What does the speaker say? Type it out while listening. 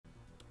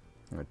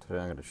Alright, today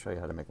I'm going to show you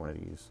how to make one of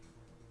these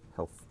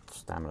health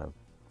stamina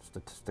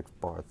statistics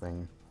bar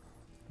thing.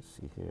 Let's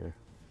see here.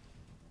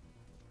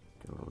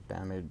 Get a little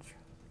damage.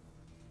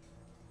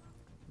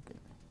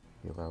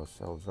 Heal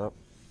ourselves up.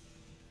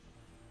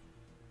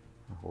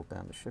 Hold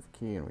down the shift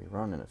key and we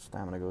run and its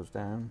stamina goes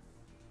down.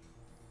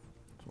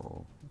 It's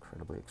all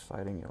incredibly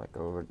exciting. You let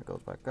go of it and it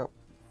goes back up.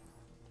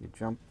 You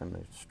jump and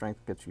the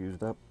strength gets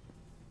used up.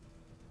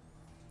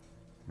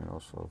 And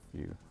also if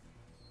you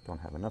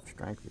don't have enough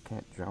strength, you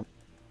can't jump.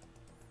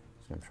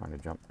 See, I'm trying to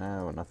jump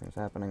now and nothing's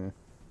happening.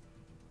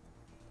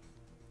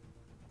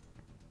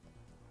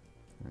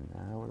 And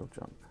now it'll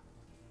jump.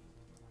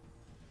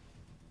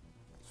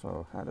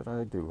 So how did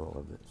I do all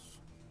of this?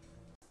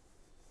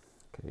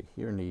 Okay,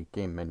 here in the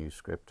game menu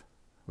script,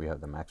 we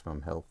have the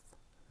maximum health,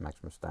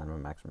 maximum stamina,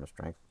 maximum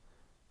strength,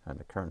 and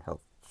the current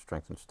health,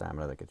 strength, and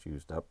stamina that gets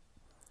used up.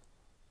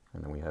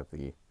 And then we have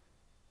the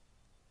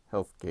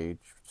health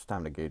gauge,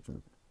 stamina gauge,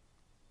 and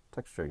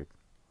texture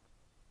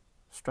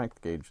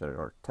strength gauge that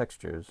are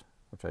textures,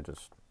 which I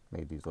just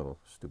made these little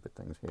stupid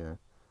things here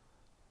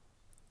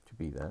to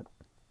be that.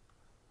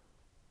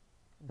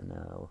 And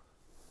now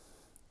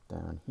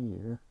down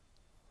here,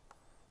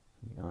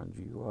 beyond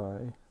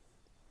GUI,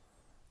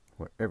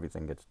 where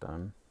everything gets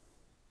done,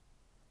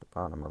 the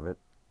bottom of it,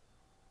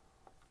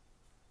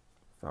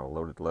 if our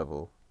loaded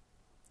level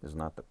is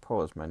not the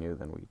pause menu,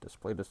 then we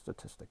display the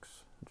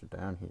statistics, which are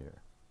down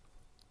here.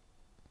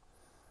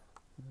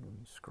 And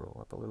we scroll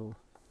up a little.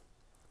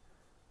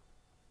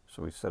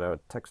 So we set our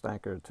text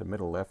anchor to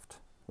middle left,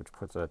 which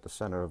puts it at the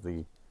center of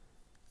the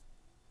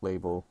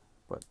label,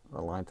 but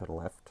aligned to the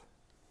left.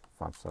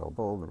 Font style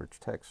bold and rich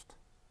text.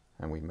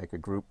 And we make a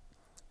group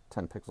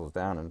 10 pixels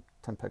down and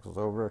 10 pixels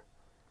over,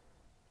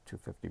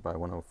 250 by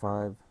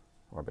 105,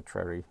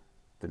 arbitrary,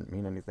 didn't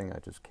mean anything, I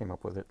just came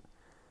up with it.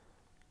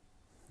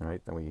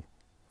 Alright, then we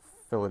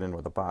fill it in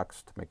with a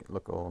box to make it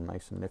look all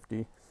nice and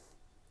nifty.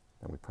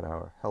 Then we put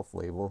our health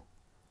label,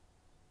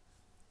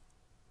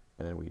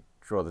 and then we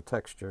draw the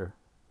texture,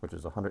 which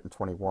is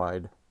 120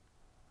 wide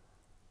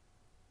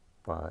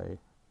by,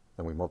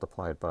 then we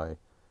multiply it by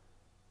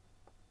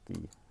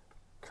the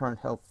current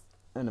health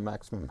and the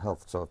maximum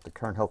health. So if the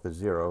current health is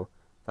 0,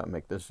 that would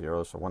make this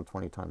 0, so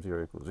 120 times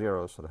 0 equals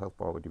 0, so the health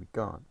bar would be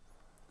gone.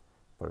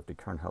 But if the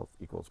current health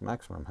equals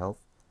maximum health,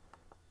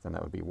 then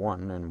that would be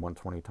 1, and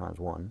 120 times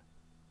 1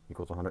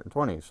 equals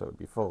 120, so it would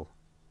be full.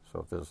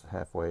 So if this is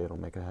halfway, it'll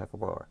make a half a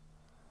bar.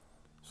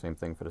 Same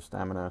thing for the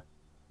stamina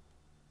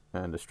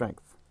and the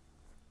strength.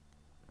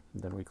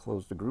 And then we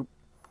close the group,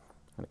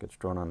 and it gets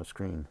drawn on the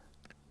screen.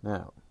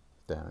 Now,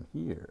 down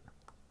here,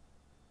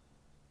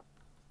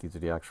 these are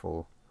the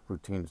actual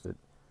routines that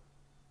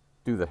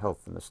do the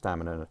health and the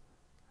stamina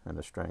and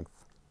the strength.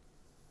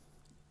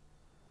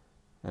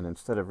 And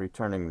instead of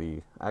returning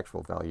the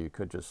actual value, you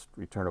could just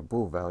return a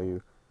bool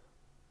value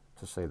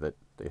to say that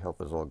the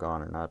health is all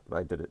gone or not, but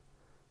I did it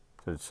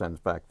so it sends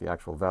back the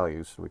actual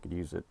value so we could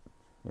use it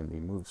in the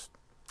moves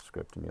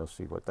script, and you'll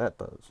see what that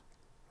does.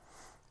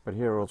 But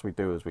here all we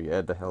do is we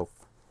add the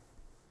health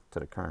to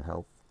the current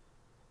health,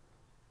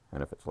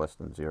 and if it's less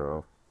than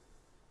 0,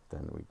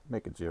 then we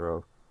make it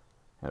 0,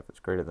 and if it's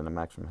greater than the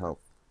maximum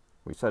health,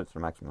 we set it to the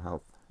maximum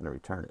health and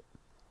return it.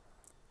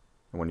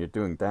 And when you're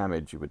doing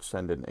damage, you would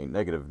send in a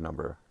negative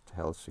number to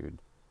health, so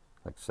you'd,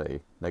 like,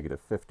 say, negative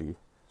 50.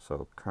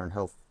 So current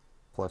health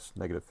plus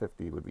negative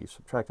 50 would be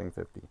subtracting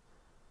 50.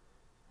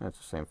 And it's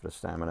the same for the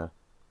stamina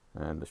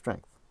and the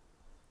strength.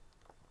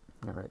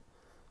 Alright,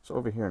 so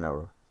over here in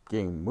our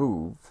game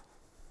move,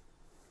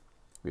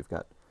 we've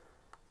got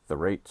the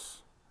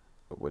rates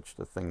at which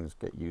the things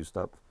get used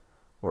up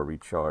or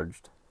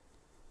recharged.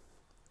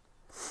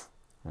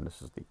 And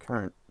this is the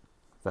current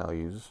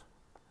values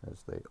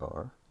as they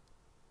are.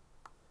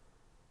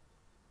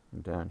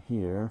 And down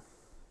here,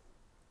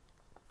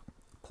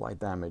 apply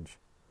damage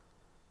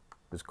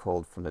is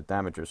called from the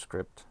damager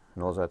script,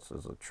 and all that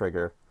is a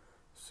trigger,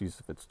 sees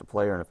if it's the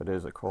player, and if it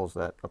is, it calls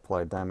that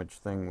apply damage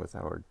thing with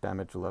our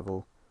damage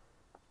level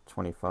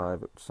 25.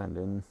 It would send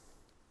in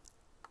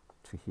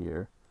to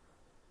here,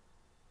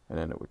 and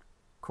then it would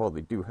call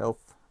the do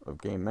health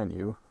of game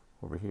menu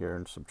over here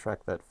and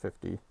subtract that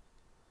 50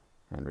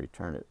 and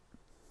return it.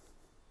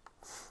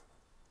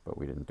 But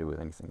we didn't do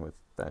anything with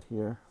that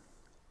here.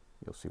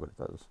 You'll see what it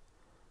does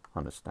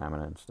on the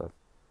stamina and stuff.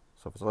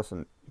 So if it's less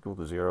than equal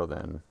to 0,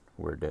 then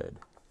we're dead.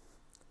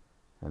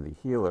 And the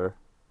healer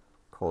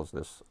calls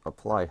this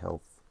apply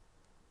health.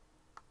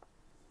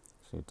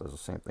 See, it does the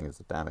same thing as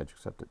the damage,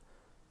 except it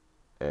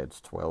adds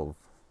 12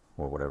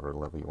 or whatever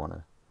level you want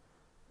to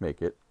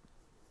make it.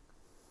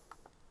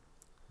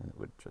 And it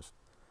would just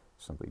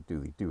simply do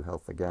the do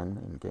health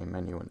again in game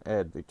menu and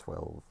add the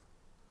 12.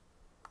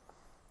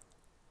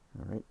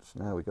 Alright,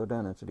 so now we go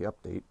down into the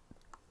update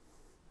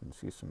and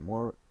see some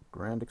more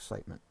grand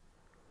excitement.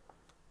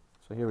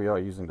 So here we are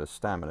using the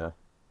stamina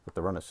with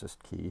the run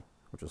assist key,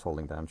 which is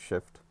holding down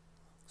shift.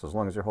 So as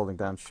long as you're holding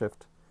down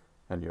shift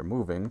and you're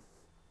moving,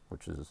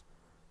 which is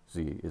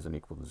z isn't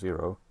equal to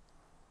 0,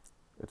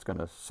 it's going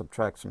to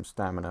subtract some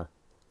stamina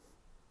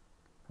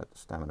at the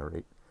stamina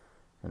rate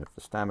And if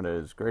the stamina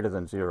is greater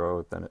than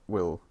 0, then it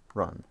will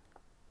run.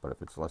 But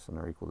if it's less than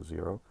or equal to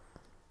 0,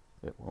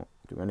 it won't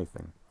do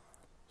anything.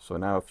 So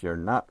now if you're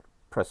not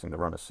pressing the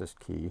run assist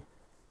key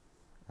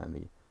and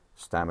the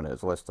stamina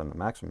is less than the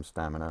maximum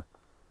stamina,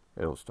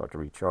 it'll start to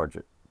recharge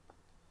it.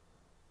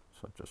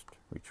 So just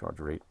recharge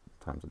rate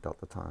times the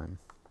delta time.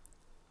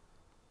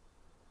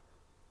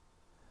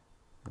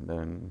 And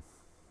then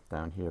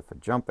down here for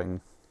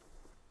jumping,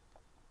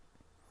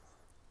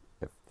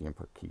 if the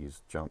input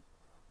keys jump,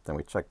 then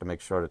we check to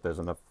make sure that there's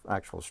enough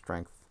actual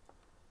strength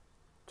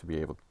to be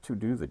able to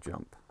do the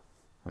jump.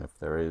 And if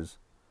there is,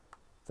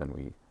 then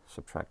we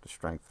subtract the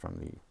strength from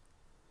the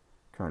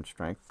current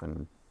strength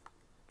and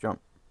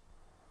jump.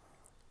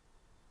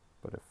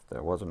 But if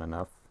there wasn't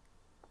enough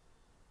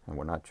and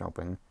we're not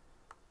jumping,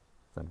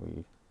 then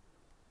we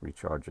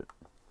recharge it.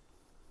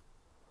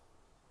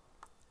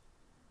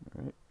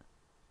 Alright,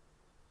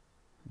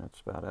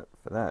 that's about it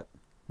for that.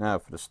 Now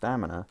for the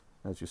stamina,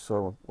 as you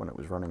saw when it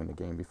was running in the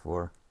game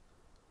before,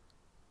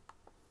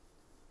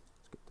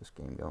 let's get this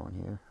game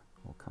going here,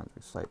 all kinds of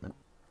excitement.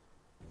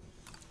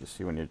 You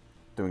see when you're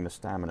doing the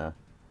stamina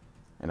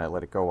and I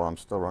let it go while I'm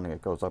still running,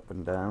 it goes up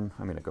and down.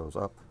 I mean, it goes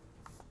up.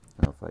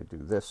 Now if I do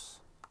this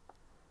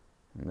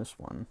in this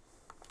one,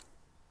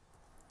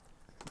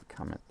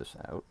 comment this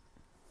out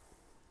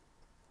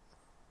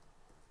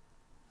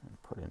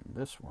and put in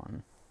this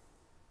one,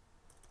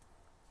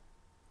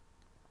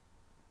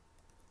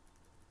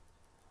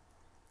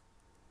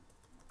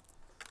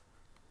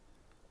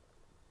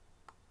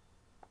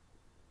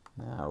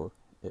 now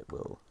it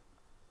will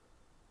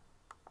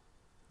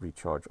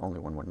recharge only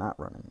when we're not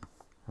running.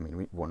 I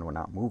mean, when we're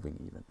not moving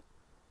even.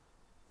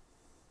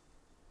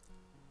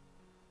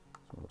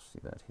 So we'll see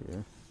that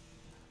here.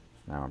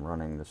 So now I'm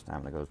running, the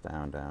stamina goes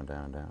down, down,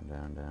 down, down,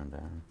 down, down,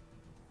 down.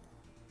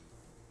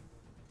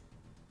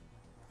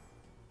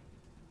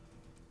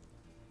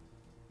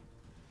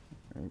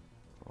 Right,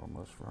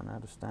 almost run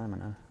out of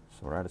stamina.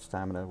 So we're out of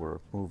stamina, we're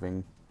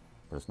moving,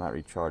 but it's not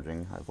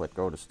recharging. I've let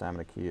go of the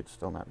stamina key, it's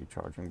still not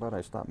recharging, but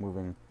I stop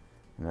moving,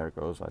 and there it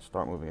goes. I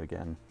start moving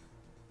again,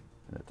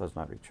 and it does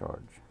not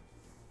recharge.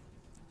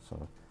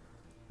 So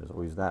there's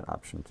always that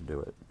option to do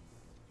it.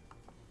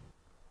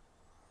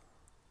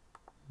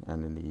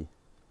 And in the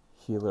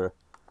healer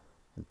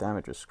and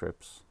damager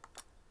scripts,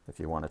 if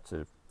you wanted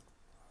to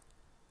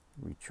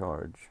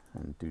recharge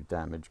and do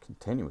damage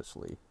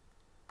continuously,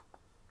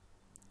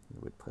 you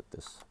would put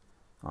this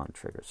on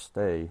trigger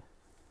stay.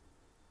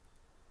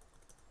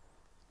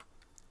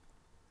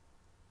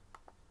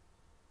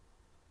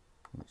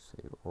 Let me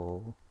save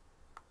all.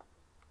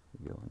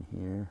 We go in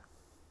here.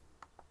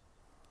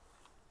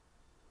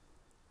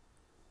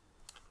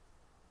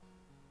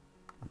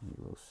 And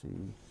you will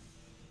see.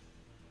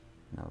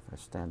 Now if I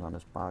stand on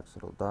this box,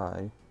 it'll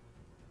die.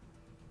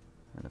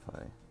 And if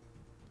I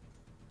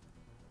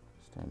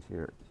stand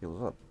here, it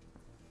heals up.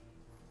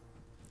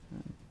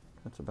 And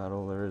that's about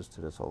all there is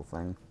to this whole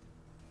thing.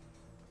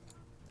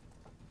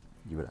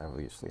 You would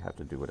obviously have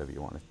to do whatever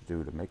you wanted to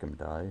do to make them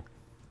die.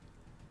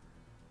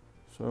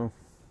 So,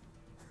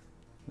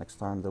 next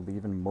time there'll be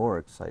even more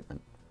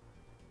excitement.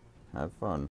 Have fun.